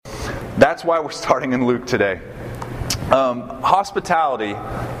That's why we're starting in Luke today. Hospitality,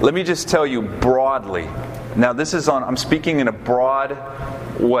 let me just tell you broadly. Now I'm speaking in a broad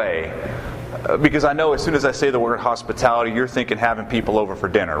way. Because I know as soon as I say the word hospitality, you're thinking having people over for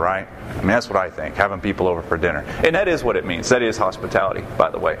dinner, right? I mean, that's what I think, having people over for dinner. And that is what it means. That is hospitality,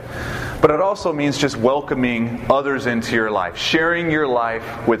 by the way. But it also means just welcoming others into your life, sharing your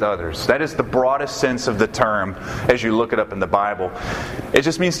life with others. That is the broadest sense of the term as you look it up in the Bible. It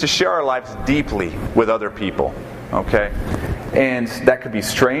just means to share our lives deeply with other people, okay? And that could be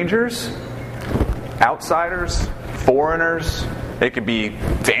strangers, outsiders, foreigners. It could be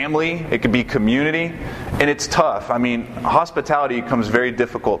family, it could be community, and it's tough. I mean, hospitality becomes very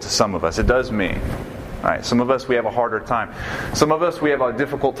difficult to some of us. It does me. Right? Some of us, we have a harder time. Some of us, we have a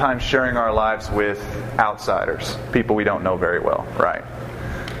difficult time sharing our lives with outsiders, people we don't know very well, right?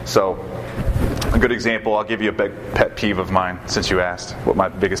 So, a good example, I'll give you a big pet peeve of mine, since you asked what my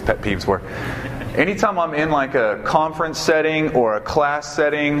biggest pet peeves were. Anytime I'm in like a conference setting or a class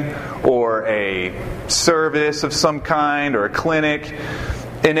setting or a service of some kind or a clinic,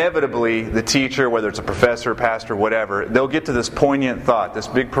 inevitably the teacher, whether it's a professor, pastor, whatever, they'll get to this poignant thought, this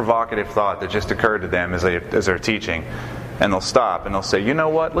big provocative thought that just occurred to them as they're teaching. And they'll stop and they'll say, you know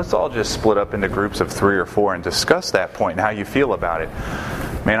what, let's all just split up into groups of 3 or 4 and discuss that point and how you feel about it.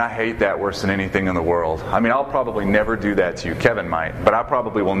 Man, I hate that worse than anything in the world. I mean, I'll probably never do that to you. Kevin might, but I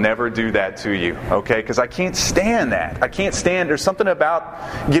probably will never do that to you, okay? Because I can't stand that. There's something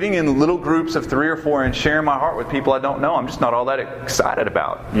about getting in little groups of 3 or 4 and sharing my heart with people I don't know. I'm just not all that excited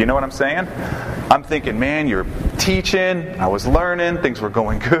about. You know what I'm saying? I'm thinking, man, you're teaching, I was learning, things were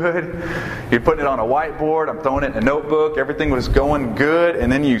going good. You're putting it on a whiteboard, I'm throwing it in a notebook, everything was going good,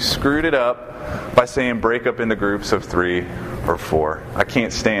 and then you screwed it up by saying break up into groups of 3 or 4. I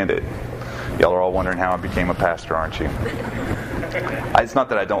can't stand it. Y'all are all wondering how I became a pastor, aren't you? It's not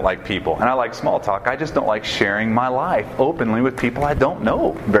that I don't like people, and I like small talk. I just don't like sharing my life openly with people I don't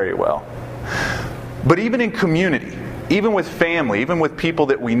know very well. But even in community, even with family, even with people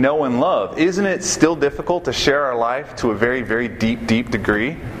that we know and love, isn't it still difficult to share our life to a very, very deep, deep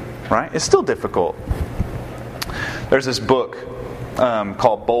degree? Right? It's still difficult. There's this book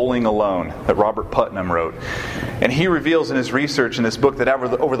called Bowling Alone that Robert Putnam wrote. And he reveals in his research in this book that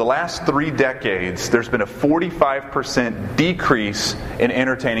over the last 3 decades, there's been a 45% decrease in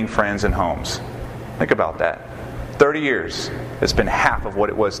entertaining friends in homes. Think about that. 30 years. It's been half of what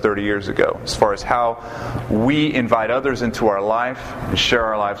it was 30 years ago as far as how we invite others into our life and share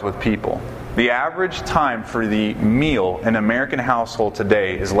our lives with people. The average time for the meal in an American household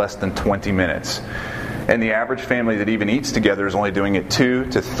today is less than 20 minutes. And the average family that even eats together is only doing it 2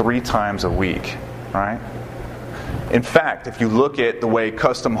 to 3 times a week. Right? In fact, if you look at the way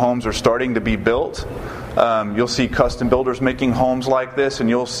custom homes are starting to be built, you'll see custom builders making homes like this, and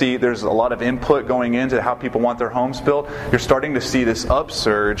you'll see there's a lot of input going into how people want their homes built. You're starting to see this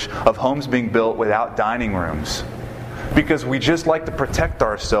upsurge of homes being built without dining rooms. Because we just like to protect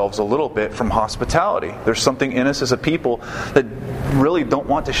ourselves a little bit from hospitality. There's something in us as a people that really don't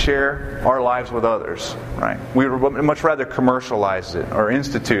want to share our lives with others. Right? We would much rather commercialize it or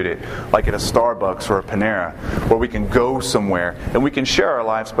institute it, like at a Starbucks or a Panera, where we can go somewhere and we can share our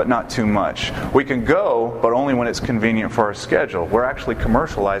lives, but not too much. We can go, but only when it's convenient for our schedule. We're actually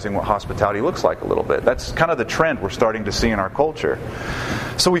commercializing what hospitality looks like a little bit. That's kind of the trend we're starting to see in our culture.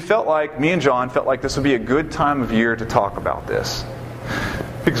 So me and John felt like this would be a good time of year to talk about this.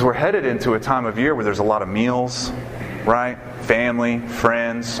 Because we're headed into a time of year where there's a lot of meals, right? Family,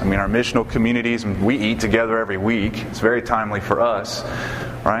 friends. I mean, our missional communities, we eat together every week. It's very timely for us,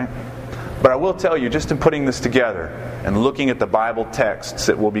 right? But I will tell you, just in putting this together and looking at the Bible texts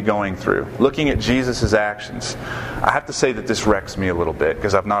that we'll be going through, looking at Jesus' actions, I have to say that this wrecks me a little bit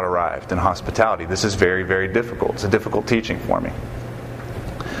because I've not arrived in hospitality. This is very, very difficult. It's a difficult teaching for me.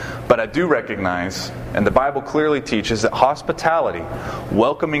 But I do recognize, and the Bible clearly teaches, that hospitality,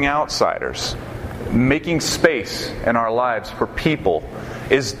 welcoming outsiders, making space in our lives for people,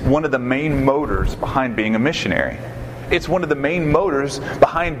 is one of the main motors behind being a missionary. It's one of the main motors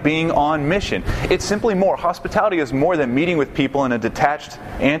behind being on mission. It's simply more. Hospitality is more than meeting with people in a detached,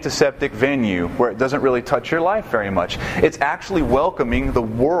 antiseptic venue where it doesn't really touch your life very much. It's actually welcoming the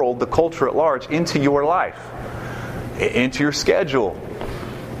world, the culture at large, into your life, into your schedule,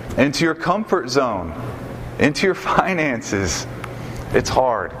 into your comfort zone, into your finances. It's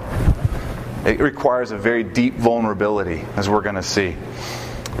hard. It requires a very deep vulnerability, as we're going to see.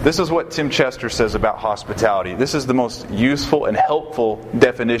 This is what Tim Chester says about hospitality. This is the most useful and helpful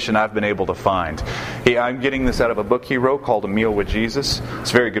definition I've been able to find. I'm getting this out of a book he wrote called A Meal with Jesus. It's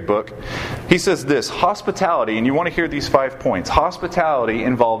a very good book. He says this: hospitality, and you want to hear these 5 points. Hospitality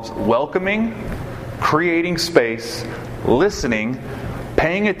involves welcoming, creating space, listening,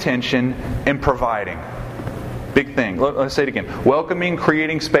 paying attention, and providing. Big thing. Let's say it again. Welcoming,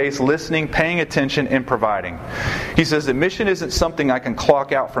 creating space, listening, paying attention, and providing. He says that mission isn't something I can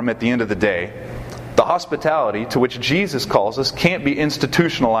clock out from at the end of the day. The hospitality to which Jesus calls us can't be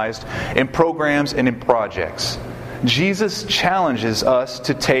institutionalized in programs and in projects. Jesus challenges us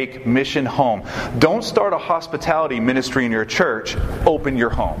to take mission home. Don't start a hospitality ministry in your church. Open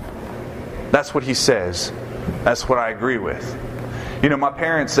your home. That's what he says. That's what I agree with. You know, my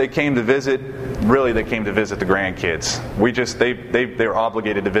parents, they came to visit. Really, they came to visit the grandkids. They were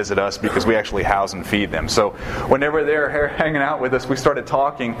obligated to visit us because we actually house and feed them. So whenever they're hanging out with us, we started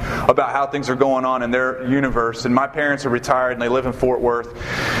talking about how things are going on in their universe. And my parents are retired and they live in Fort Worth.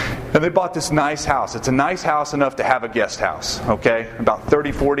 And they bought this nice house. It's a nice house enough to have a guest house. Okay, about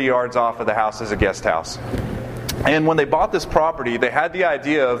 30, 40 yards off of the house is a guest house. And when they bought this property, they had the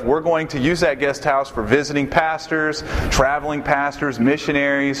idea of, we're going to use that guest house for visiting pastors, traveling pastors,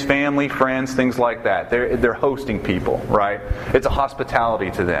 missionaries, family, friends, things like that. They're hosting people, right? It's a hospitality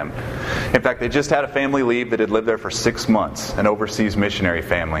to them. In fact, they just had a family leave that had lived there for 6 months, an overseas missionary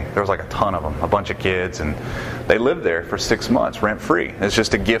family. There was like a ton of them, a bunch of kids, and they lived there for 6 months, rent-free. It's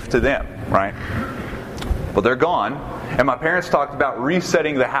just a gift to them, right? Well, they're gone. And my parents talked about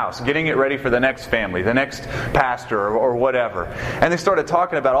resetting the house, getting it ready for the next family, the next pastor, or whatever. And they started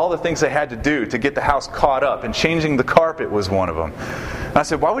talking about all the things they had to do to get the house caught up, and changing the carpet was one of them. And I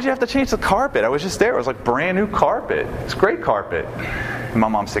said, why would you have to change the carpet? I was just there. It was like brand new carpet. It's great carpet. And my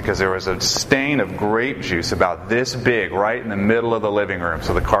mom said, because there was a stain of grape juice about this big right in the middle of the living room.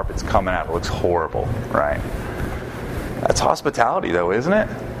 So the carpet's coming out. It looks horrible, right? That's hospitality, though, isn't it?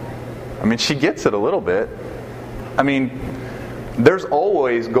 I mean, she gets it a little bit. I mean, there's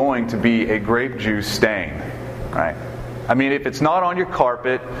always going to be a grape juice stain, right? I mean, if it's not on your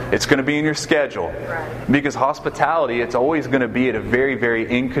carpet, it's going to be in your schedule. Right. Because hospitality, it's always going to be at a very, very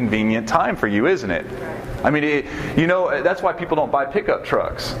inconvenient time for you, isn't it? Right. I mean, that's why people don't buy pickup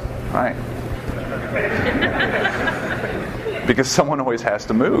trucks, right? Because someone always has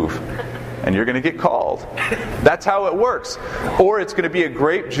to move. And you're going to get called. That's how it works. Or it's going to be a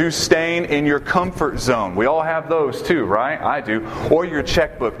grape juice stain in your comfort zone. We all have those too, right? I do. Or your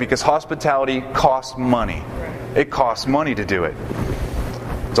checkbook, because hospitality costs money. It costs money to do it.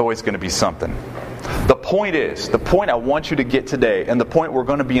 It's always going to be something. The point I want you to get today, and the point we're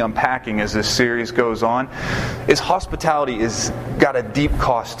going to be unpacking as this series goes on, is hospitality is got a deep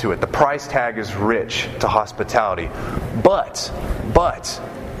cost to it. The price tag is rich to hospitality. But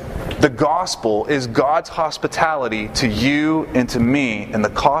the gospel is God's hospitality to you and to me, and the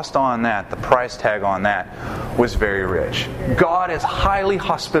cost on that, the price tag on that, was very rich. God is highly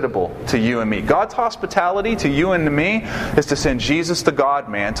hospitable to you and me. God's hospitality to you and to me is to send Jesus, the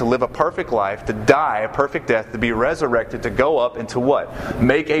God-man, to live a perfect life, to die a perfect death, to be resurrected, to go up, and to what?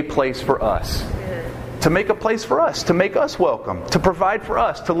 Make a place for us. To make a place for us, to make us welcome, to provide for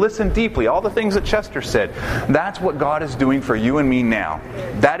us, to listen deeply, all the things that Chester said. That's what God is doing for you and me now.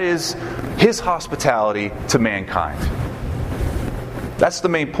 That is His hospitality to mankind. That's the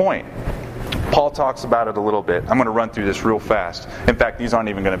main point. Paul talks about it a little bit. I'm going to run through this real fast. In fact, these aren't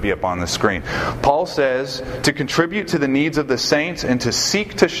even going to be up on the screen. Paul says to contribute to the needs of the saints and to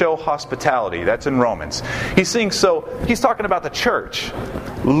seek to show hospitality. That's in Romans. He's talking about the church.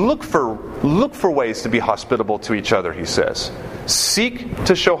 Look for ways to be hospitable to each other, he says. Seek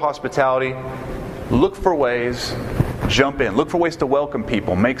to show hospitality. Look for ways. Jump in. Look for ways to welcome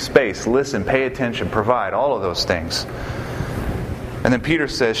people. Make space. Listen. Pay attention. Provide. All of those things. And then Peter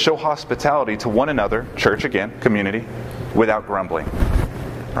says, show hospitality to one another, church again, community, without grumbling.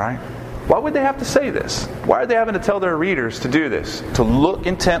 Right? Why would they have to say this? Why are they having to tell their readers to do this? To look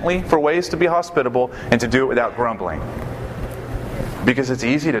intently for ways to be hospitable and to do it without grumbling. Because it's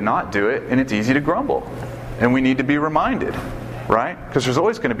easy to not do it and it's easy to grumble. And we need to be reminded, right? Because there's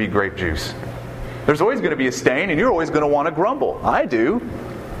always going to be grape juice. There's always going to be a stain and you're always going to want to grumble. I do.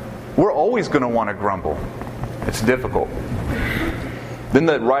 We're always going to want to grumble. It's difficult. Then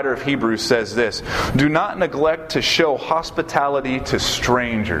the writer of Hebrews says this, do not neglect to show hospitality to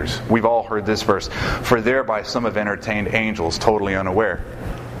strangers. We've all heard this verse. For thereby some have entertained angels totally unaware.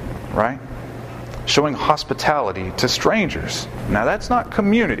 Right? Showing hospitality to strangers. Now that's not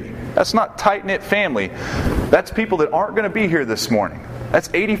community. That's not tight-knit family. That's people that aren't going to be here this morning. That's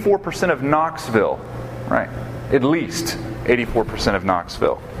 84% of Knoxville. Right? At least. 84% of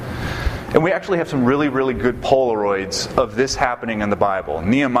Knoxville. And we actually have some really, really good Polaroids of this happening in the Bible.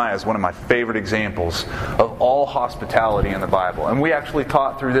 Nehemiah is one of my favorite examples of all hospitality in the Bible. And we actually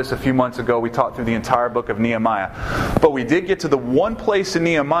taught through this a few months ago. We taught through the entire book of Nehemiah. But we did get to the one place in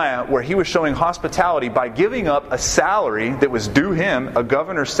Nehemiah where he was showing hospitality by giving up a salary that was due him, a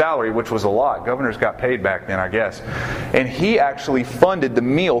governor's salary, which was a lot. Governors got paid back then, I guess. And he actually funded the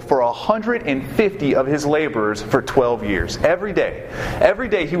meal for 150 of his laborers for 12 years. Every day. Every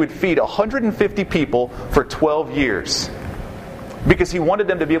day he would feed 150 people for 12 years. Because he wanted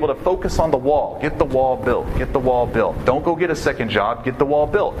them to be able to focus on the wall. Get the wall built. Get the wall built. Don't go get a second job. Get the wall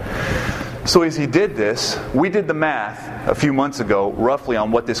built. So as he did this, we did the math a few months ago, roughly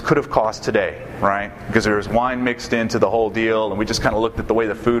on what this could have cost today, right? Because there was wine mixed into the whole deal, and we just kind of looked at the way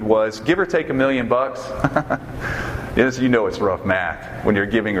the food was. Give or take $1 million. Yes, you know it's rough math when you're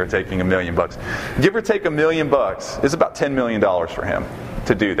giving or taking $1 million. Give or take $1 million is about $10 million for him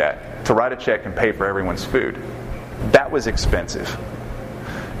to do that, to write a check and pay for everyone's food. That was expensive.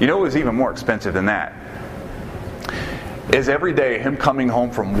 You know what was even more expensive than that? Is every day him coming home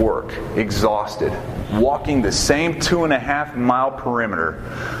from work, exhausted, walking the same 2.5 mile perimeter.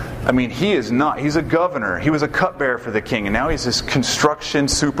 I mean, he's a governor. He was a cupbearer for the king, and now he's this construction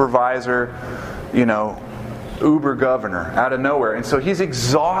supervisor, Uber governor out of nowhere. And so he's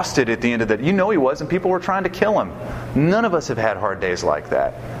exhausted at the end of that. You know he was, and people were trying to kill him. None of us have had hard days like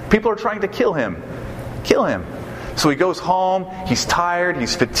that. People are trying to kill him. Kill him. So he goes home, he's tired,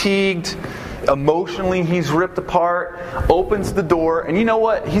 he's fatigued, emotionally he's ripped apart, opens the door, and you know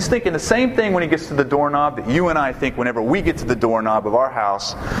what? He's thinking the same thing when he gets to the doorknob that you and I think whenever we get to the doorknob of our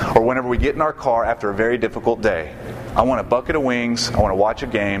house or whenever we get in our car after a very difficult day. I want a bucket of wings, I want to watch a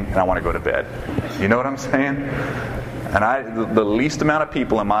game, and I want to go to bed. You know what I'm saying? And the least amount of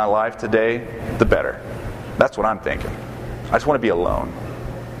people in my life today, the better. That's what I'm thinking. I just want to be alone.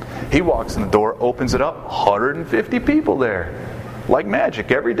 He walks in the door, opens it up, 150 people there. Like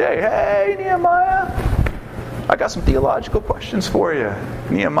magic every day. Hey, Nehemiah, I got some theological questions for you.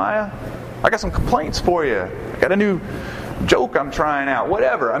 Nehemiah, I got some complaints for you. I got a new joke I'm trying out.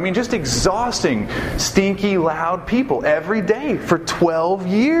 Whatever. I mean, just exhausting, stinky, loud people every day for 12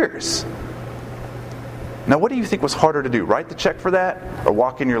 years. Now, what do you think was harder to do? Write the check for that or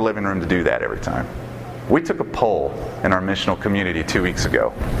walk in your living room to do that every time? We took a poll in our missional community 2 weeks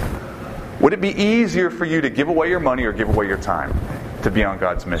ago. Would it be easier for you to give away your money or give away your time to be on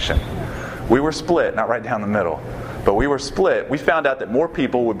God's mission? We were split, not right down the middle, but we were split. We found out that more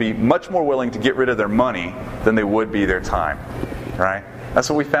people would be much more willing to get rid of their money than they would be their time. Right?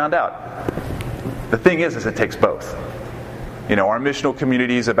 That's what we found out. The thing is it takes both. Our missional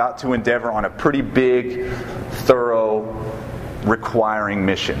community is about to endeavor on a pretty big, thorough, requiring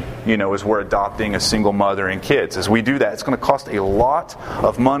mission, as we're adopting a single mother and kids. As we do that, it's going to cost a lot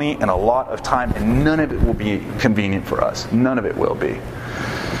of money and a lot of time, and none of it will be convenient for us. None of it will be.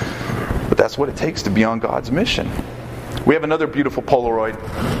 But that's what it takes to be on God's mission. We have another beautiful Polaroid,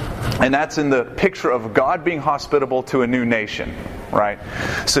 and that's in the picture of God being hospitable to a new nation. Right?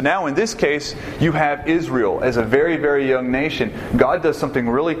 So now in this case, you have Israel as a very, very young nation. God does something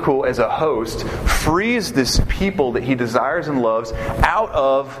really cool as a host, frees this people that He desires and loves out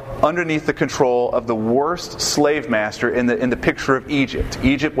of underneath the control of the worst slave master in the picture of Egypt.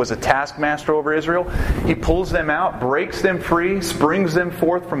 Egypt was a taskmaster over Israel. He pulls them out, breaks them free, springs them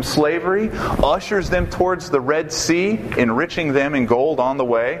forth from slavery, ushers them towards the Red Sea, enriching them in gold on the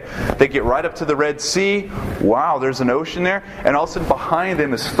way. They get right up to the Red Sea. Wow, there's an ocean there. And also behind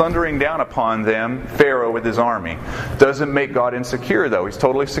them is thundering down upon them Pharaoh with his army. Doesn't make God insecure though. He's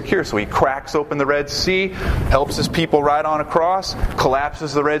totally secure. So He cracks open the Red Sea, helps His people ride on across,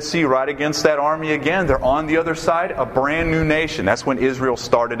 collapses the Red Sea right against that army again. They're on the other side, a brand new nation. That's when Israel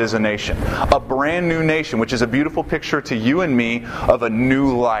started as a nation. A brand new nation, which is a beautiful picture to you and me of a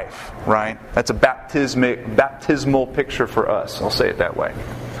new life, right? That's a baptismal picture for us. I'll say it that way.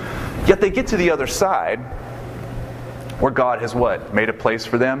 Yet they get to the other side, where God has what? Made a place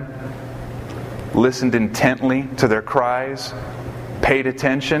for them? Listened intently to their cries? Paid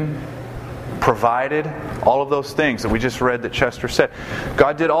attention? Provided? All of those things that we just read that Chester said.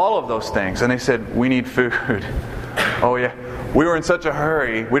 God did all of those things. And they said, we need food. Oh yeah. We were in such a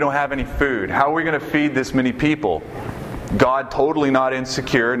hurry, we don't have any food. How are we going to feed this many people? God, totally not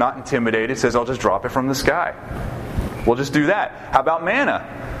insecure, not intimidated, says, I'll just drop it from the sky. We'll just do that. How about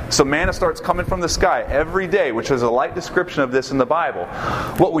manna? So manna starts coming from the sky every day, which is a light description of this in the Bible.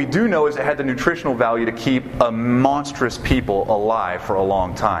 What we do know is it had the nutritional value to keep a monstrous people alive for a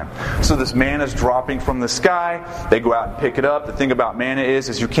long time. So this manna is dropping from the sky. They go out and pick it up. The thing about manna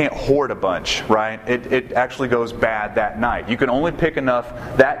is you can't hoard a bunch, right? It actually goes bad that night. You can only pick enough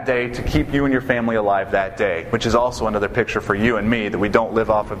that day to keep you and your family alive that day, which is also another picture for you and me that we don't live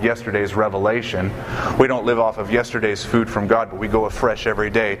off of yesterday's revelation. We don't live off of yesterday's food from God, but we go afresh every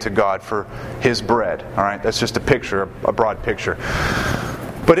day to God for His bread. All right, that's just a picture, a broad picture.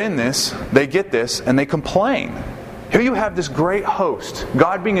 But in this, they get this and they complain. Here you have this great host,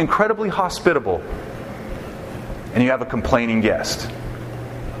 God being incredibly hospitable, and you have a complaining guest.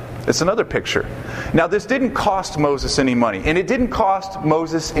 It's another picture. Now, this didn't cost Moses any money, and it didn't cost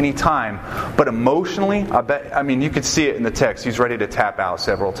Moses any time, but emotionally, you could see it in the text. He's ready to tap out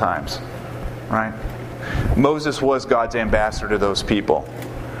several times, right? Moses was God's ambassador to those people,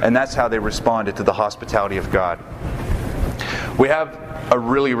 and that's how they responded to the hospitality of God. We have a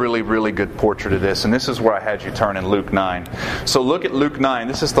really, really, really good portrait of this, and this is where I had you turn in Luke 9. So look at Luke 9.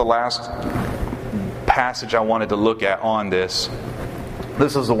 This is the last passage I wanted to look at on this.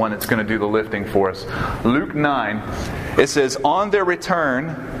 This is the one that's going to do the lifting for us. Luke 9, it says, "On their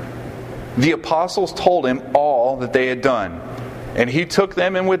return, the apostles told him all that they had done. And he took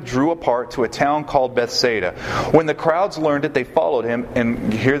them and withdrew apart to a town called Bethsaida. When the crowds learned it, they followed him."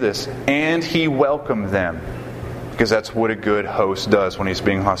 And hear this. "And he welcomed them." Because that's what a good host does when he's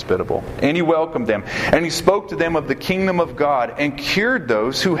being hospitable. "And he welcomed them. And he spoke to them of the kingdom of God and cured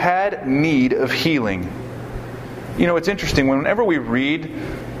those who had need of healing." You know, it's interesting. Whenever we read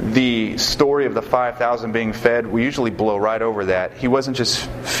the story of the 5,000 being fed, we usually blow right over that. He wasn't just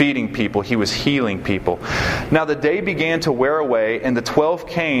feeding people, he was healing people. "Now the day began to wear away, and the 12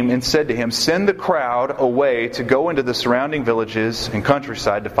 came and said to him, 'Send the crowd away to go into the surrounding villages and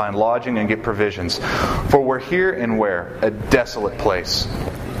countryside to find lodging and get provisions. For we're here in where? A desolate place.'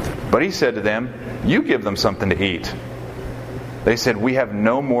 But he said to them, 'You give them something to eat.' They said, 'We have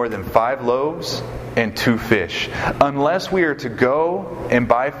no more than 5 loaves and 2 fish, unless we are to go and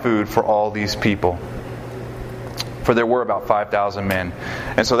buy food for all these people.' For there were about 5,000 men.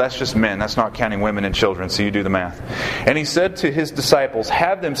 And so that's just men. That's not counting women and children. So you do the math. "And he said to his disciples,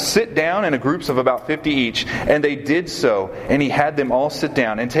 'Have them sit down in groups of about 50 each.' And they did so. And he had them all sit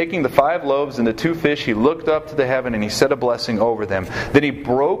down. And taking the 5 loaves and the 2 fish, he looked up to the heaven and he said a blessing over them. Then he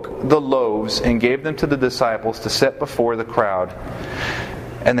broke the loaves and gave them to the disciples to set before the crowd.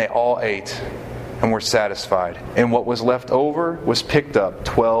 And they all ate and were satisfied. And what was left over was picked up,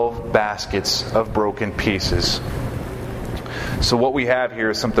 12 baskets of broken pieces." So what we have here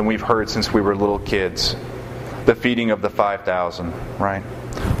is something we've heard since we were little kids. The feeding of the 5,000, right?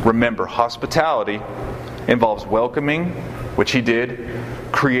 Remember, hospitality involves welcoming, which he did,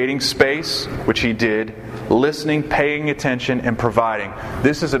 creating space, which he did, listening, paying attention, and providing.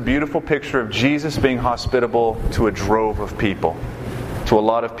 This is a beautiful picture of Jesus being hospitable to a drove of people, to a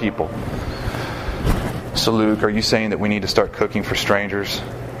lot of people. So Luke, are you saying that we need to start cooking for strangers?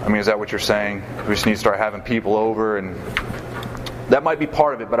 I mean, is that what you're saying? We just need to start having people over? And that might be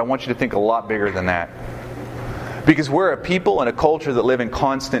part of it, but I want you to think a lot bigger than that. Because we're a people and a culture that live in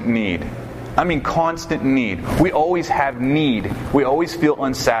constant need. I mean constant need. We always have need. We always feel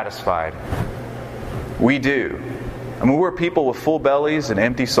unsatisfied. We do. I mean, we're people with full bellies and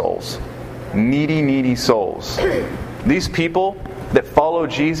empty souls. Needy, needy souls. These people that follow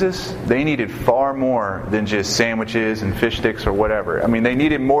Jesus, they needed far more than just sandwiches and fish sticks or whatever. I mean, they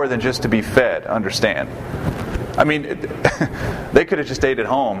needed more than just to be fed, understand? I mean, they could have just stayed at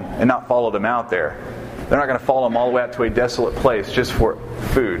home and not followed him out there. They're not going to follow him all the way out to a desolate place just for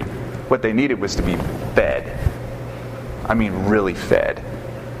food. What they needed was to be fed. I mean, really fed.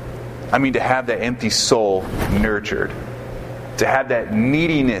 I mean, to have that empty soul nurtured. To have that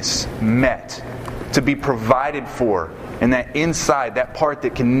neediness met. To be provided for. And that inside, that part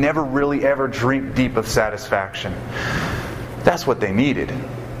that can never really ever drink deep of satisfaction. That's what they needed.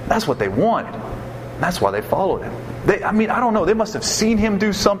 That's what they wanted. That's why they followed him. I don't know. They must have seen him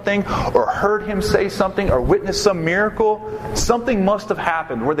do something or heard him say something or witnessed some miracle. Something must have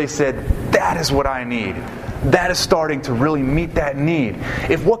happened where they said, that is what I need. That is starting to really meet that need.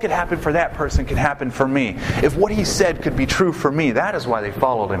 If what could happen for that person can happen for me. If what he said could be true for me. That is why they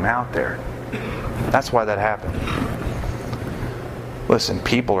followed him out there. That's why that happened. Listen,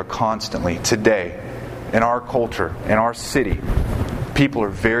 people are constantly, today, in our culture, in our city, people are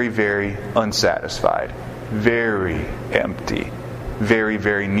very, very unsatisfied, very empty, very,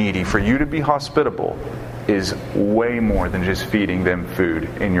 very needy. For you to be hospitable is way more than just feeding them food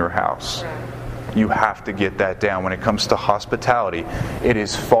in your house. You have to get that down. When it comes to hospitality, it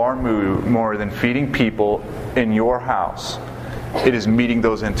is far more than feeding people in your house. It is meeting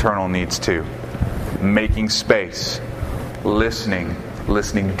those internal needs too. Making space, listening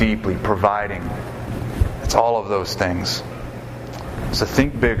deeply, providing. It's all of those things. So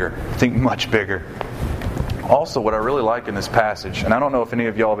think bigger. Think much bigger. Also, what I really like in this passage, and I don't know if any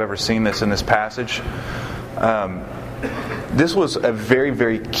of y'all have ever seen this in this passage, this was a very,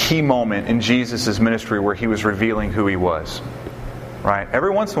 very key moment in Jesus' ministry where he was revealing who he was. Right?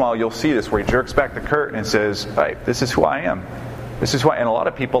 Every once in a while you'll see this where he jerks back the curtain and says, "Hey, this is who I am. This is who I am." And a lot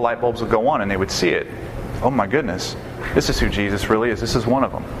of people, light bulbs would go on and they would see it. Oh my goodness, this is who Jesus really is. This is one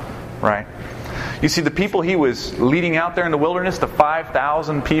of them. Right? You see, the people he was leading out there in the wilderness, the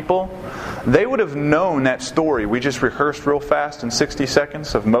 5,000 people, they would have known that story we just rehearsed real fast in 60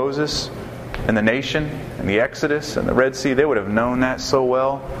 seconds of Moses and the nation and the Exodus and the Red Sea. They would have known that so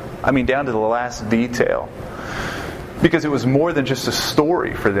well. I mean, down to the last detail. Because it was more than just a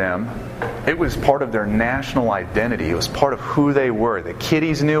story for them. It was part of their national identity. It was part of who they were. The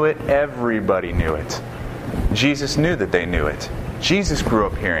kiddies knew it. Everybody knew it. Jesus knew that they knew it. Jesus grew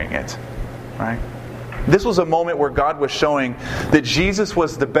up hearing it. Right? This was a moment where God was showing that Jesus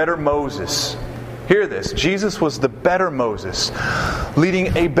was the better Moses. Hear this. Jesus was the better Moses,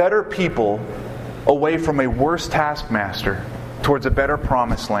 leading a better people away from a worse taskmaster towards a better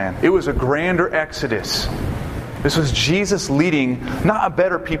promised land. It was a grander exodus. This was Jesus leading not a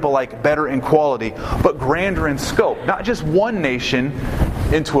better people like better in quality, but grander in scope. Not just one nation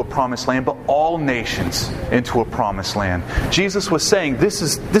into a promised land, but all nations into a promised land. Jesus was saying,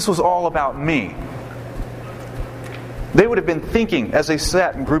 this was all about me. They would have been thinking as they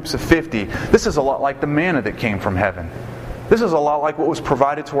sat in groups of 50, this is a lot like the manna that came from heaven. This is a lot like what was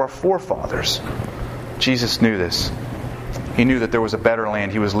provided to our forefathers. Jesus knew this. He knew that there was a better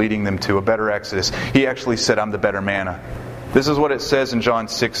land he was leading them to, a better exodus. He actually said, "I'm the better manna." This is what it says in John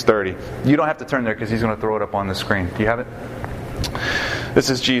 6:30. You don't have to turn there because he's going to throw it up on the screen. Do you have it? This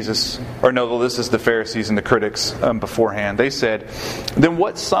is Jesus. Or no, this is the Pharisees and the critics beforehand. They said, "Then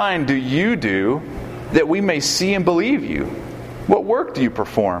what sign do you do that we may see and believe you? What work do you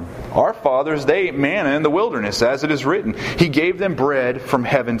perform? Our fathers, they ate manna in the wilderness, as it is written. He gave them bread from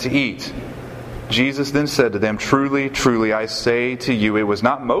heaven to eat." Jesus then said to them, "Truly, truly, I say to you, it was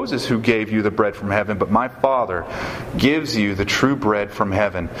not Moses who gave you the bread from heaven, but my Father gives you the true bread from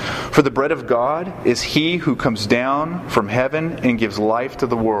heaven. For the bread of God is He who comes down from heaven and gives life to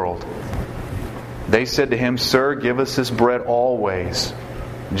the world." They said to him, "Sir, give us this bread always."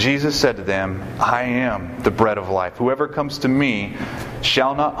 Jesus said to them, "I am the bread of life. Whoever comes to me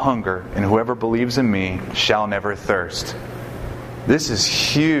shall not hunger, and whoever believes in me shall never thirst." This is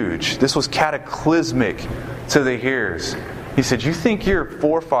huge. This was cataclysmic to the hearers. He said, "You think your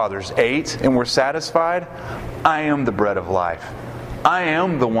forefathers ate and were satisfied? I am the bread of life. I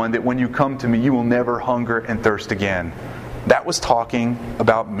am the one that when you come to me, you will never hunger and thirst again." That was talking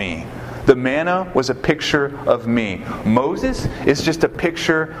about me. The manna was a picture of me. Moses is just a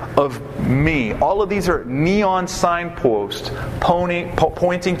picture of me. All of these are neon signposts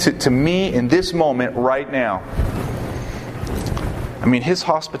pointing to me in this moment right now. I mean, His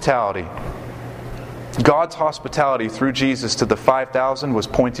hospitality, God's hospitality through Jesus to the 5,000 was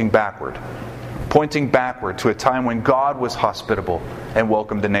pointing backward to a time when God was hospitable and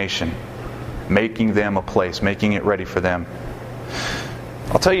welcomed the nation, making them a place, making it ready for them.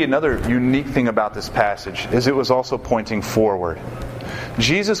 I'll tell you another unique thing about this passage is it was also pointing forward.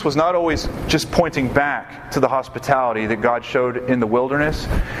 Jesus was not always just pointing back to the hospitality that God showed in the wilderness.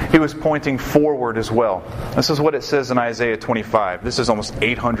 He was pointing forward as well. This is what it says in Isaiah 25. This is almost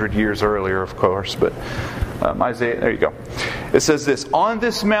 800 years earlier, of course, but Isaiah, there you go. It says this, "On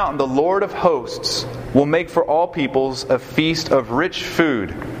this mountain the Lord of hosts will make for all peoples a feast of rich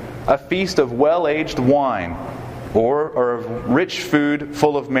food, a feast of well-aged wine, or of rich food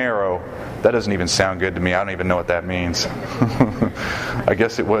full of marrow." That doesn't even sound good to me. I don't even know what that means. I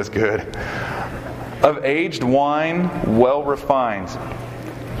guess it was good. "Of aged wine, well refined.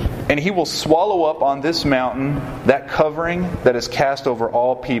 And He will swallow up on this mountain that covering that is cast over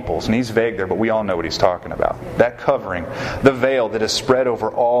all peoples." And he's vague there, but we all know what he's talking about. That covering, the veil that is spread over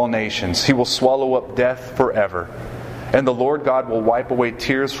all nations. He will swallow up death forever. And the Lord God will wipe away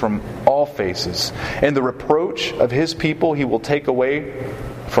tears from all faces. And the reproach of His people He will take away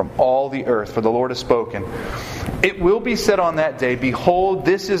from all the earth. For the Lord has spoken. It will be said on that day, "Behold,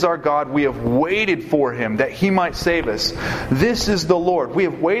 this is our God. We have waited for Him, that He might save us. This is the Lord. We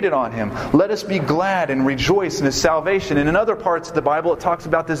have waited on Him. Let us be glad and rejoice in His salvation." And in other parts of the Bible, it talks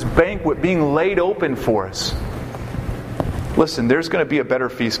about this banquet being laid open for us. Listen, there's going to be a better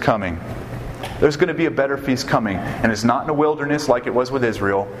feast coming. There's going to be a better feast coming. And it's not in a wilderness like it was with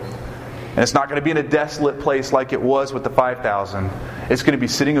Israel. And it's not going to be in a desolate place like it was with the 5,000. It's going to be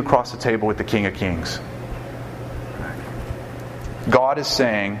sitting across the table with the King of Kings. God is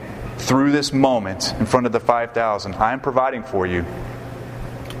saying, through this moment in front of the 5,000, I am providing for you.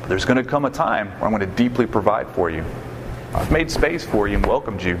 But there's going to come a time where I'm going to deeply provide for you. I've made space for you and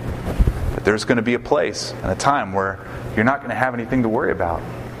welcomed you. But there's going to be a place and a time where you're not going to have anything to worry about.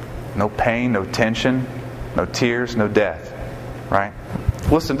 No pain, no tension, no tears, no death. Right?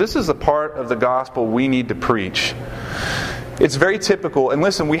 Listen, this is a part of the gospel we need to preach. It's very typical. And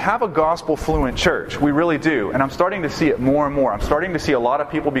listen, we have a gospel-fluent church. We really do. And I'm starting to see it more and more. I'm starting to see a lot of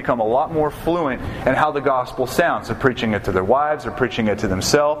people become a lot more fluent in how the gospel sounds. They're preaching it to their wives. They're preaching it to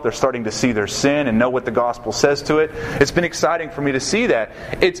themselves. They're starting to see their sin and know what the gospel says to it. It's been exciting for me to see that.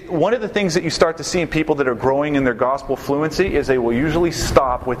 It's one of the things that you start to see in people that are growing in their gospel fluency is they will usually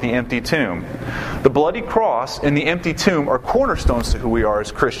stop with the empty tomb. The bloody cross and the empty tomb are cornerstones to who we are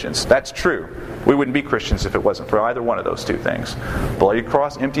as Christians. That's true. We wouldn't be Christians if it wasn't for either one of those two things. Bloody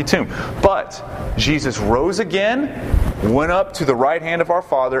cross, empty tomb. But Jesus rose again, went up to the right hand of our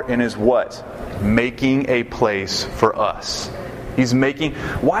Father, and is what? Making a place for us. He's making...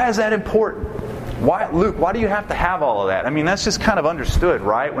 Why is that important? Why, Luke, why do you have to have all of that? I mean, that's just kind of understood,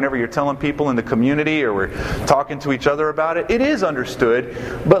 right? Whenever you're telling people in the community or we're talking to each other about it, it is understood.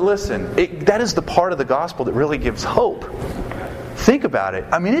 But listen, that is the part of the gospel that really gives hope. Think about it.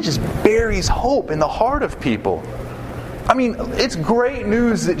 I mean, it just buries hope in the heart of people. I mean, it's great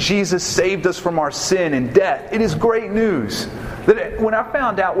news that Jesus saved us from our sin and death. It is great news. When I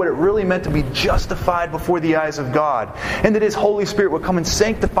found out what it really meant to be justified before the eyes of God, and that His Holy Spirit would come and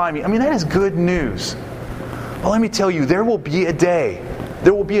sanctify me, I mean, that is good news. But let me tell you, there will be a day.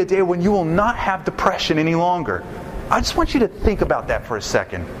 There will be a day when you will not have depression any longer. I just want you to think about that for a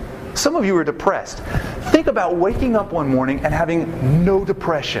second. Some of you are depressed. Think about waking up one morning and having no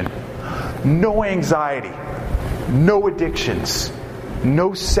depression, no anxiety, no addictions,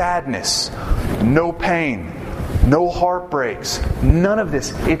 no sadness, no pain, no heartbreaks, none of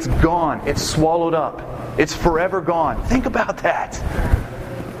this. It's gone. It's swallowed up. It's forever gone. Think about that.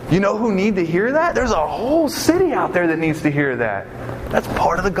 You know who need to hear that? There's a whole city out there that needs to hear that. That's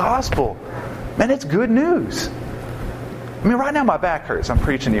part of the gospel. Man, it's good news. I mean, right now my back hurts. I'm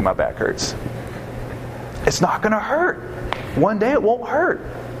preaching to you, my back hurts. It's not going to hurt. One day it won't hurt.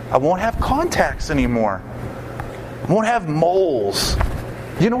 I won't have contacts anymore. I won't have moles.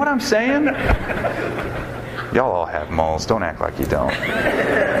 You know what I'm saying? Y'all all have moles. Don't act like you don't.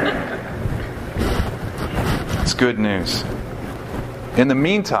 It's good news. In the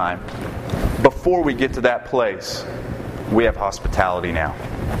meantime, before we get to that place, we have hospitality now.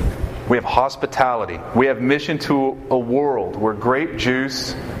 We have hospitality. We have mission to a world where grape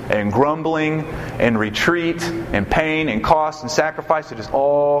juice and grumbling and retreat and pain and cost and sacrifice, it is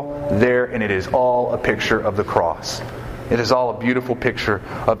all there, and it is all a picture of the cross. It is all a beautiful picture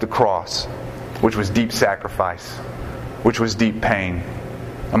of the cross, which was deep sacrifice, which was deep pain.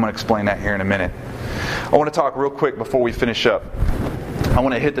 I'm going to explain that here in a minute. I want to talk real quick before we finish up. I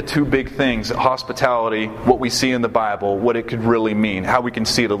want to hit the two big things, hospitality, what we see in the Bible, what it could really mean, how we can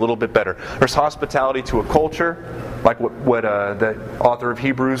see it a little bit better. There's hospitality to a culture, like what the author of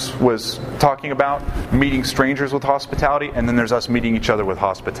Hebrews was talking about, meeting strangers with hospitality, and then there's us meeting each other with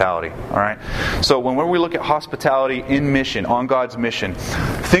hospitality. All right. So when we look at hospitality in mission, on God's mission,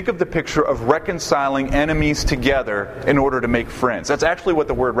 think of the picture of reconciling enemies together in order to make friends. That's actually what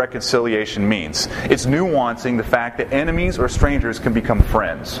the word reconciliation means. It's nuancing the fact that enemies or strangers can become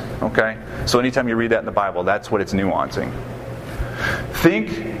friends. Okay? So anytime you read that in the Bible, that's what it's nuancing. Think,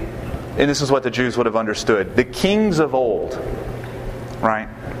 and this is what the Jews would have understood, the kings of old, right?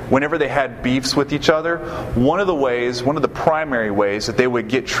 Whenever they had beefs with each other, one of the primary ways that they would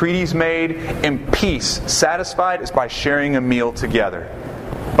get treaties made and peace satisfied is by sharing a meal together.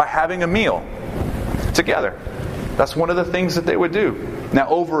 By having a meal together. That's one of the things that they would do. Now,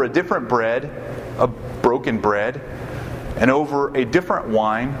 over a different bread, a broken bread, and over a different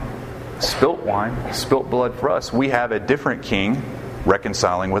wine, spilt blood for us, we have a different king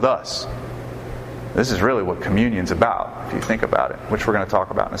reconciling with us. This is really what communion's about, if you think about it, which we're going to talk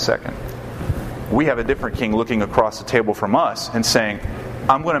about in a second. We have a different king looking across the table from us and saying,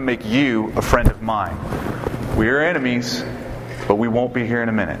 I'm going to make you a friend of mine. We are enemies, but we won't be here in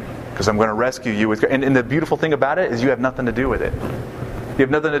a minute, because I'm going to rescue you. And the beautiful thing about it is you have nothing to do with it. You have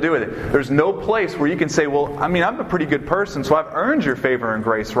nothing to do with it. There's no place where you can say, well, I mean, I'm a pretty good person, so I've earned your favor and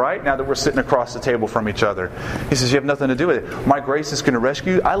grace, right? Now that we're sitting across the table from each other. He says, you have nothing to do with it. My grace is going to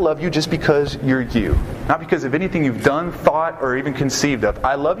rescue you. I love you just because you're you. Not because of anything you've done, thought, or even conceived of.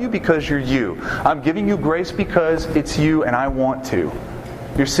 I love you because you're you. I'm giving you grace because it's you and I want to.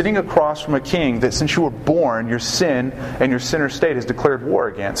 You're sitting across from a king that since you were born, your sin and your sinner state has declared war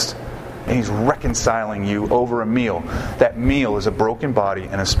against. And He's reconciling you over a meal. That meal is a broken body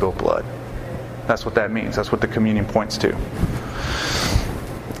and a spilled blood. That's what that means. That's what the communion points to.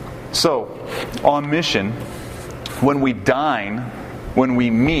 So, on mission, when we dine, when we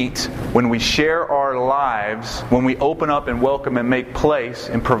meet, when we share our lives, when we open up and welcome and make place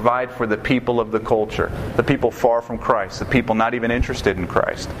and provide for the people of the culture, the people far from Christ, the people not even interested in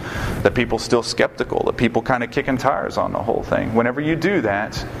Christ, the people still skeptical, the people kind of kicking tires on the whole thing. Whenever you do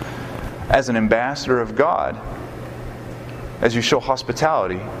that, as an ambassador of God, as you show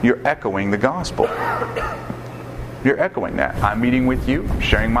hospitality, you're echoing the gospel. You're echoing that. I'm meeting with you, I'm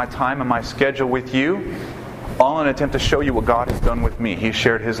sharing my time and my schedule with you, all in an attempt to show you what God has done with me. He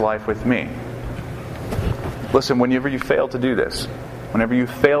shared His life with me. Listen, whenever you fail to do this, whenever you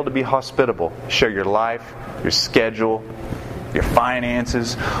fail to be hospitable, share your life, your schedule, your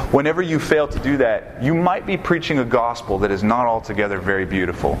finances, whenever you fail to do that, you might be preaching a gospel that is not altogether very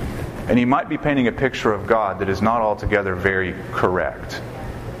beautiful. And you might be painting a picture of God that is not altogether very correct.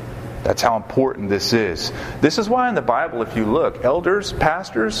 That's how important this is. This is why in the Bible, if you look, elders,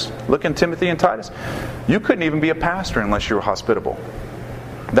 pastors, look in Timothy and Titus, you couldn't even be a pastor unless you were hospitable.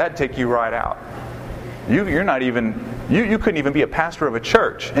 That'd take you right out. You couldn't even be a pastor of a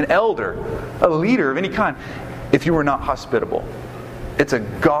church, an elder, a leader of any kind, if you were not hospitable. It's a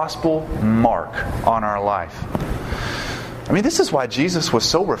gospel mark on our life. I mean, this is why Jesus was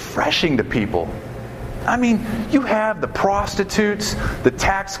so refreshing to people. I mean, you have the prostitutes, the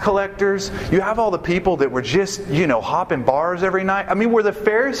tax collectors, you have all the people that were just, hopping bars every night. I mean, were the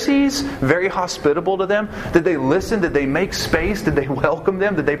Pharisees very hospitable to them? Did they listen? Did they make space? Did they welcome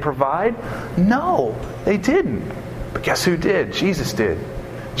them? Did they provide? No, they didn't. But guess who did? Jesus did.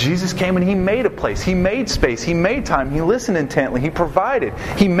 Jesus came and He made a place. He made space. He made time. He listened intently. He provided.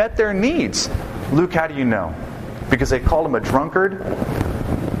 He met their needs. Luke, how do you know? Because they called Him a drunkard.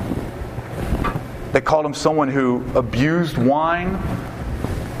 They called Him someone who abused wine.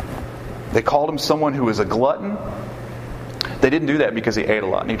 They called Him someone who was a glutton. They didn't do that because He ate a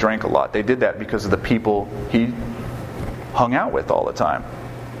lot and He drank a lot. They did that because of the people He hung out with all the time.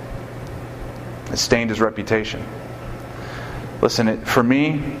 It stained His reputation. Listen, for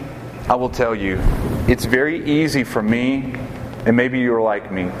me, I will tell you, it's very easy for me, and maybe you're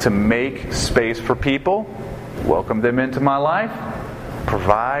like me, to make space for people, welcome them into my life,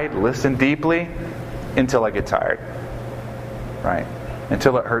 provide, listen deeply, until I get tired. Right?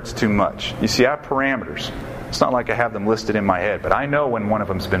 Until it hurts too much. You see, I have parameters. It's not like I have them listed in my head, but I know when one of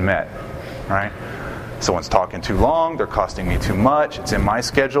them's been met. Right? Someone's talking too long, they're costing me too much, it's in my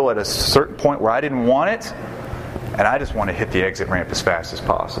schedule at a certain point where I didn't want it, and I just want to hit the exit ramp as fast as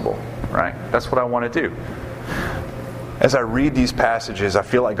possible. Right? That's what I want to do. As I read these passages, I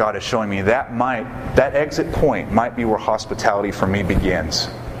feel like God is showing me that exit point might be where hospitality for me begins.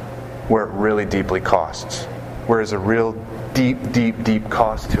 Where it really deeply costs. Where there's a real deep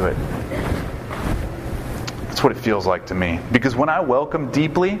cost to it. That's what it feels like to me. Because when I welcome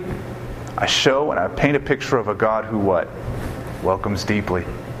deeply, I show and I paint a picture of a God who what? Welcomes deeply.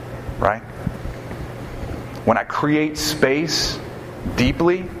 Right? When I create space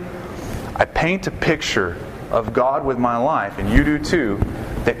deeply, I paint a picture of God with my life, and you do too,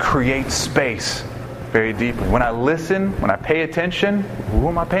 that creates space very deeply. When I listen, when I pay attention, who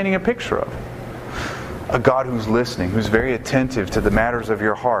am I painting a picture of? A God who's listening, who's very attentive to the matters of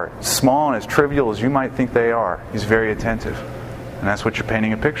your heart. Small and as trivial as you might think they are, He's very attentive. And that's what you're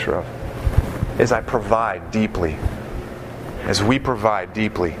painting a picture of. As I provide deeply, as we provide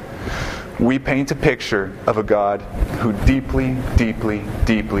deeply, we paint a picture of a God who deeply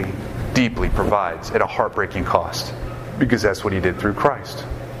provides at a heartbreaking cost. Because that's what He did through Christ.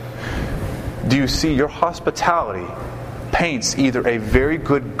 Do you see, your hospitality paints either a very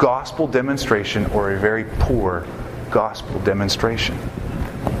good gospel demonstration or a very poor gospel demonstration.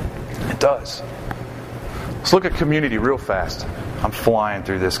 It does. Let's look at community real fast. I'm flying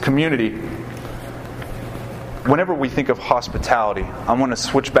through this. Community. Whenever we think of hospitality, I want to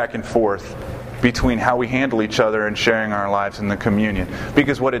switch back and forth between how we handle each other and sharing our lives in the communion.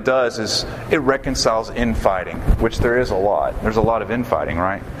 Because what it does is it reconciles infighting, which there is a lot. There's a lot of infighting,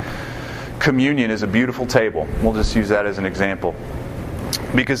 right? Communion is a beautiful table. We'll just use that as an example.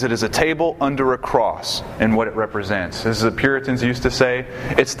 because it is a table under a cross and what it represents. As the Puritans used to say,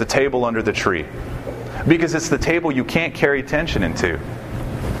 it's the table under the tree. Because it's the table you can't carry tension into.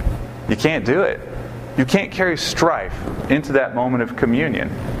 You can't do it. You can't carry strife into that moment of communion.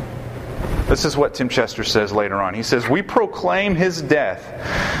 This is what Tim Chester says later on. He says, "We proclaim His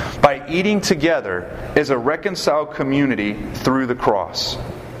death by eating together as a reconciled community through the cross.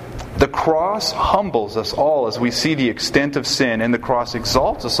 The cross humbles us all as we see the extent of sin, and the cross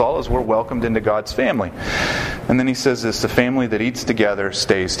exalts us all as we're welcomed into God's family." And then he says this, "The family that eats together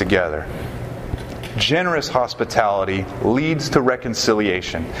stays together." Generous hospitality leads to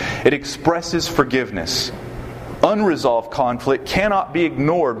reconciliation. It expresses forgiveness. Unresolved conflict cannot be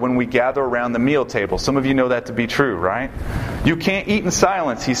ignored when we gather around the meal table. Some of you know that to be true, right? You can't eat in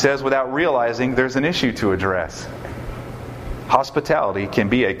silence, he says, without realizing there's an issue to address. Hospitality can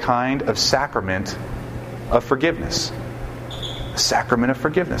be a kind of sacrament of forgiveness. A sacrament of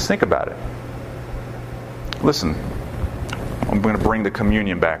forgiveness. Think about it. Listen, I'm going to bring the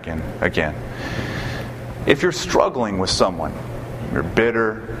communion back in again. If you're struggling with someone, you're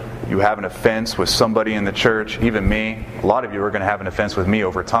bitter, you have an offense with somebody in the church, even me, a lot of you are going to have an offense with me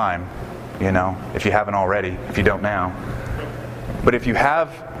over time, if you haven't already, if you don't now. But if you have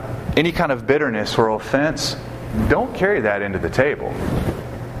any kind of bitterness or offense, don't carry that into the table.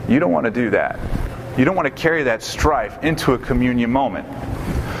 You don't want to do that. You don't want to carry that strife into a communion moment.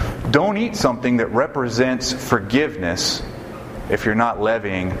 Don't eat something that represents forgiveness if you're not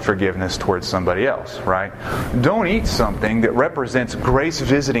levying forgiveness towards somebody else, right? Don't eat something that represents grace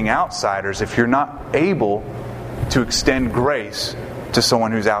visiting outsiders if you're not able to extend grace to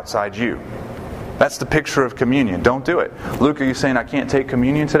someone who's outside you. That's the picture of communion. Don't do it. Luke, are you saying I can't take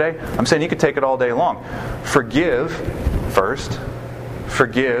communion today? I'm saying you can take it all day long. Forgive first.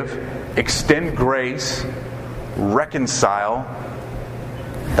 Forgive. Extend grace. Reconcile.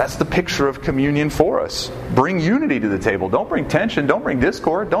 That's the picture of communion for us. Bring unity to the table. Don't bring tension. Don't bring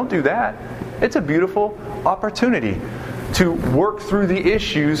discord. Don't do that. It's a beautiful opportunity to work through the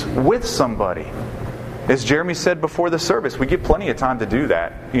issues with somebody. As Jeremy said before the service, we get plenty of time to do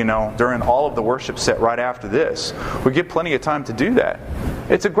that, during all of the worship set right after this. We get plenty of time to do that.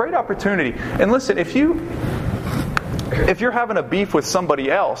 It's a great opportunity. And listen, if you're having a beef with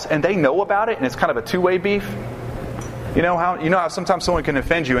somebody else and they know about it and it's kind of a two-way beef, you know how sometimes someone can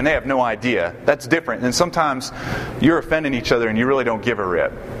offend you and they have no idea. That's different. And sometimes you're offending each other and you really don't give a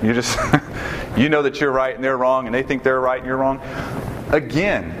rip. You just you know that you're right and they're wrong, and they think they're right and you're wrong.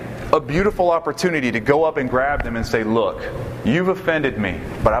 Again, a beautiful opportunity to go up and grab them and say, "Look, you've offended me,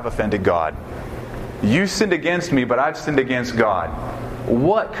 but I've offended God. You sinned against me, but I've sinned against God.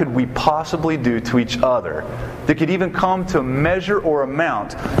 What could we possibly do to each other that could even come to measure or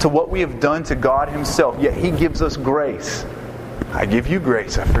amount to what we have done to God Himself? Yet He gives us grace. I give you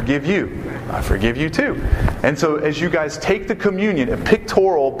grace. I forgive you. I forgive you too." And so as you guys take the communion, a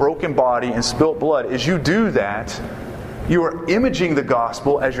pictorial broken body and spilt blood, as you do that, you are imaging the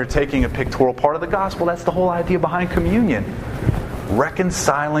gospel as you're taking a pictorial part of the gospel. That's the whole idea behind communion.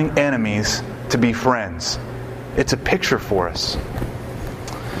 Reconciling enemies to be friends. It's a picture for us.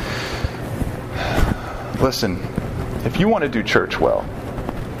 Listen, if you want to do church well,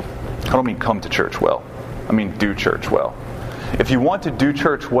 I don't mean come to church well. I mean do church well. If you want to do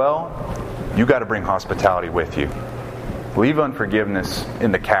church well, you got to bring hospitality with you. Leave unforgiveness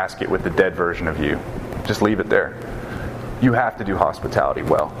in the casket with the dead version of you. Just leave it there. You have to do hospitality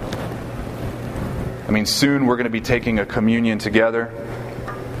well. I mean, soon we're going to be taking a communion together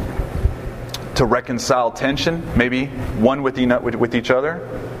to reconcile tension, maybe one with each other.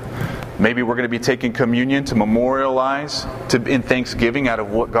 Maybe we're going to be taking communion to memorialize in thanksgiving out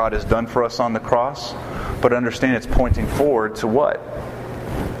of what God has done for us on the cross. But understand it's pointing forward to what?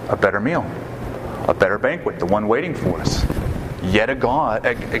 A better meal. A better banquet. The one waiting for us. Yet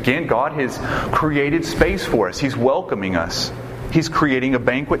again, God has created space for us. He's welcoming us. He's creating a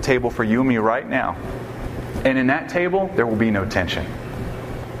banquet table for you and me right now. And in that table, there will be no tension.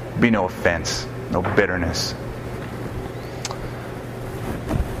 Be no offense. No bitterness.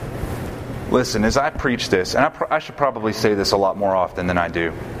 Listen, as I preach this, and I should probably say this a lot more often than I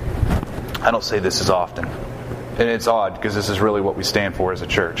do. I don't say this as often. And it's odd because this is really what we stand for as a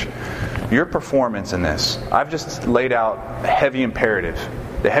church. Your performance in this, I've just laid out a heavy imperative.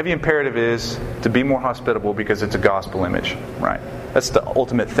 The heavy imperative is to be more hospitable because it's a gospel image, right? That's the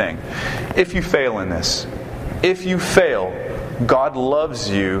ultimate thing. If you fail in this, God loves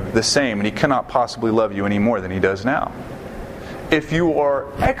you the same, and He cannot possibly love you any more than He does now. if you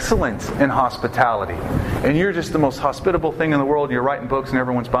are excellent in hospitality and you're just the most hospitable thing in the world, and you're writing books and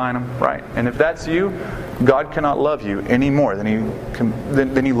everyone's buying them, right? And if that's you, God cannot love you any more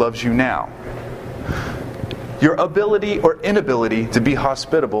than He loves you now. Your ability or inability to be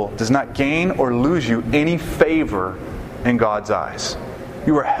hospitable does not gain or lose you any favor in God's eyes.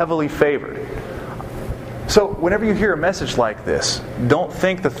 You are heavily favored. So whenever you hear a message like this, don't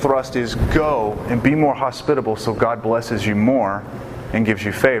think the thrust is go and be more hospitable so God blesses you more and gives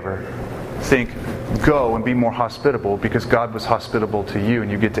you favor. Think go and be more hospitable because God was hospitable to you,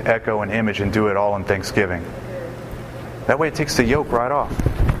 and you get to echo and image and do it all in thanksgiving. That way it takes the yoke right off.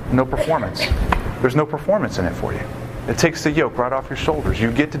 No performance. There's no performance in it for you. It takes the yoke right off your shoulders.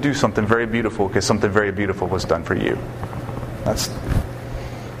 You get to do something very beautiful because something very beautiful was done for you. That's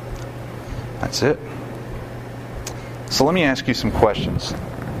it. So let me ask you some questions.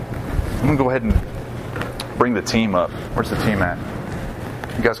 I'm going to go ahead and bring the team up. Where's the team at?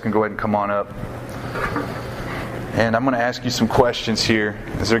 You guys can go ahead and come on up. And I'm going to ask you some questions here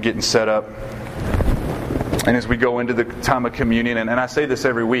as they're getting set up. And as we go into the time of communion, and I say this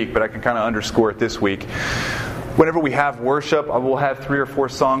every week, but I can kind of underscore it this week. Whenever we have worship, I will have 3 or 4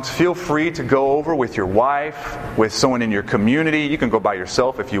 songs. Feel free to go over with your wife, with someone in your community. You can go by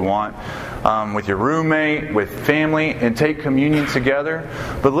yourself if you want, with your roommate, with family, and take communion together.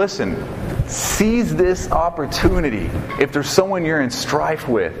 But listen, seize this opportunity. If there's someone you're in strife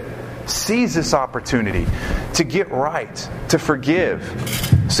with, seize this opportunity to get right, to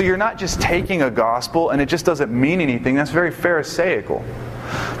forgive. So you're not just taking a gospel and it just doesn't mean anything. That's very pharisaical.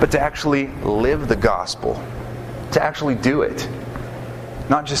 But to actually live the gospel. To actually do it.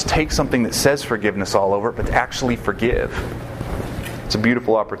 Not just take something that says forgiveness all over it, but to actually forgive. It's a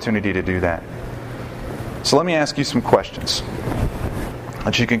beautiful opportunity to do that. So let me ask you some questions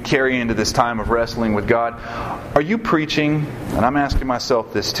that you can carry into this time of wrestling with God. Are you preaching, and I'm asking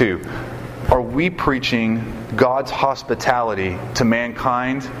myself this too, are we preaching God's hospitality to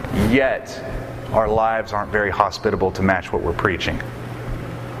mankind, yet our lives aren't very hospitable to match what we're preaching?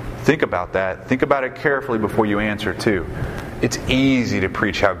 Think about that. Think about it carefully before you answer too. It's easy to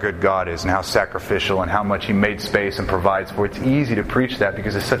preach how good God is and how sacrificial and how much He made space and provides for. It's easy to preach that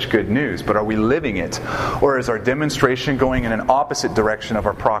because it's such good news. But are we living it? Or is our demonstration going in an opposite direction of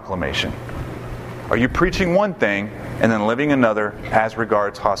our proclamation? Are you preaching one thing and then living another as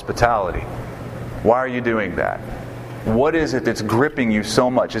regards hospitality? Why are you doing that? What is it that's gripping you so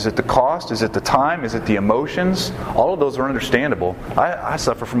much? Is it the cost? Is it the time? Is it the emotions? All of those are understandable. I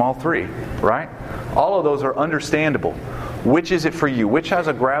suffer from all 3, right? All of those are understandable. Which is it for you? Which has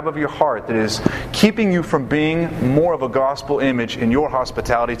a grab of your heart that is keeping you from being more of a gospel image in your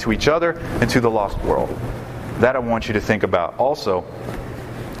hospitality to each other and to the lost world? That I want you to think about. Also,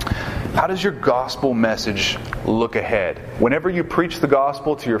 how does your gospel message look ahead? Whenever you preach the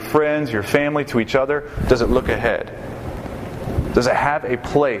gospel to your friends, your family, to each other, does it look ahead? Does it have a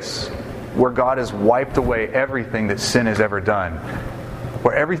place where God has wiped away everything that sin has ever done?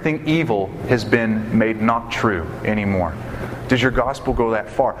 Where everything evil has been made not true anymore? Does your gospel go that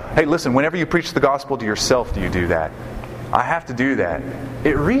far? Hey, listen, whenever you preach the gospel to yourself, do you do that? I have to do that.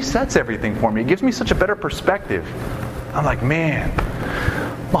 It resets everything for me. It gives me such a better perspective. I'm like, man,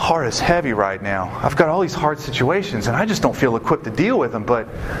 my heart is heavy right now. I've got all these hard situations and I just don't feel equipped to deal with them. But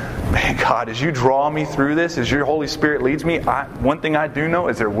man, God, as you draw me through this, as your Holy Spirit leads me, one thing I do know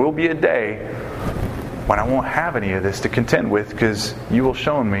is there will be a day when I won't have any of this to contend with, because you will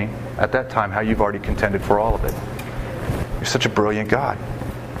show me at that time how you've already contended for all of it. You're such a brilliant God.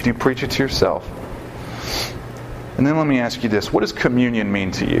 Do you preach it to yourself? And then let me ask you this. What does communion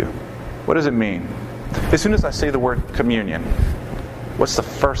mean to you? What does it mean? As soon as I say the word communion, what's the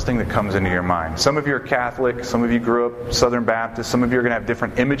first thing that comes into your mind? Some of you are Catholic, some of you grew up Southern Baptist, some of you are going to have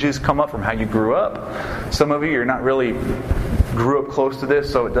different images come up from how you grew up. Some of you are not really grew up close to this,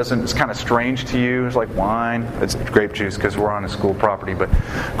 so it's kind of strange to you. It's like wine. It's grape juice because we're on a school property, but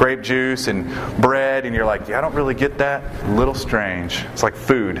grape juice and bread, and you're like, yeah, I don't really get that. A little strange. It's like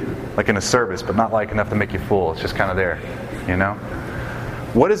food, like in a service, but not like enough to make you full. It's just kind of there, you know?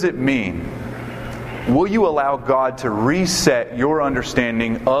 What does it mean? Will you allow God to reset your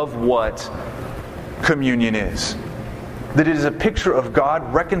understanding of what communion is? That it is a picture of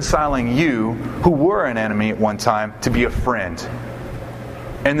God reconciling you, who were an enemy at one time, to be a friend.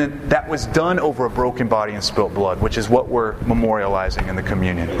 And that was done over a broken body and spilt blood, which is what we're memorializing in the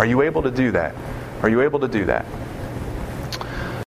communion. Are you able to do that? Are you able to do that?